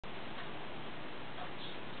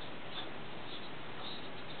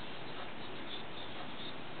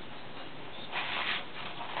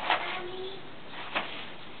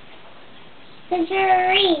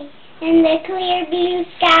century, in the clear blue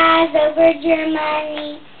skies over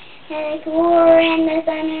Germany, and the war and the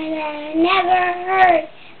thunder that I never heard,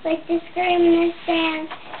 like the screaming sound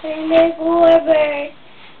of the big warbird.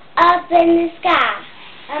 Up in the sky,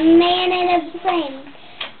 a man in a plane,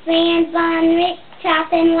 Van von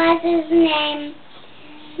Richthofen was his name.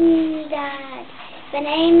 He died, but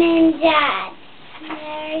Amen died.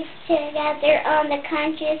 They're together on the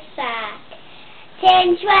countryside.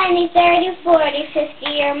 10, 20, 30, 40, 50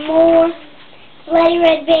 or more. Bloody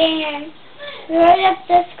Red Baron wrote up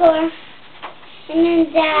the score and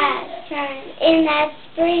then died, trying in that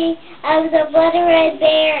spree of the Bloody Red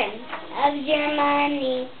Baron of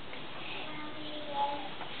Germany.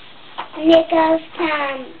 Nick of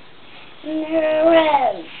time, and there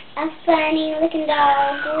arose a funny-looking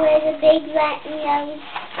dog with a big flat nose,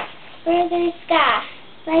 through the sky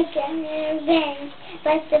like a revenge,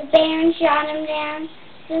 but the Baron shot him down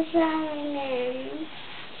to silence.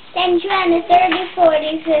 10, 20, 30,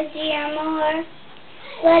 40, 50 or more.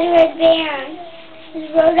 Bloody Red Baron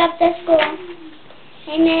rode up the score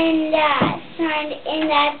and then died, signed in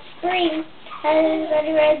that spree of the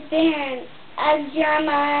Bloody Red Baron of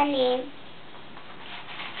Germany.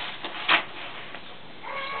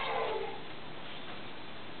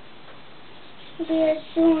 Be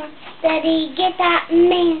sworn that he get that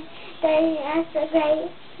man, that that's a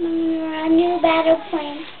great a new battle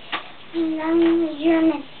plan. And I'm a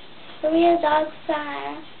German, the real dog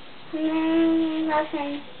style. And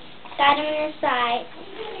nothing got him in the side.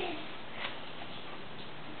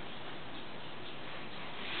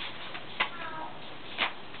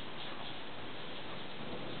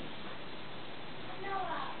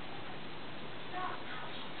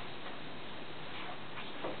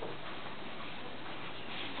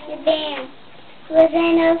 The band was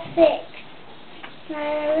in a fix.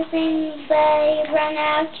 Everything but run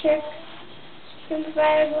out tricks. Some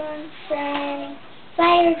fireworks and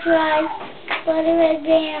fire drives. Bloody Red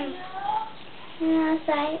Baron in our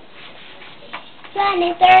sight.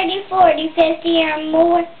 20, 30, 40, 50 or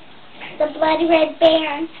more. The Bloody Red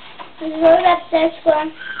Baron rode up the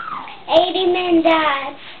score. 80 men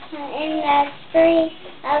died in the spree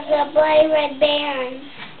of the Bloody Red Baron,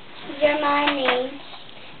 Germany.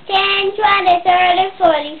 10, 20, 30,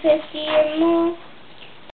 40, 50 or more.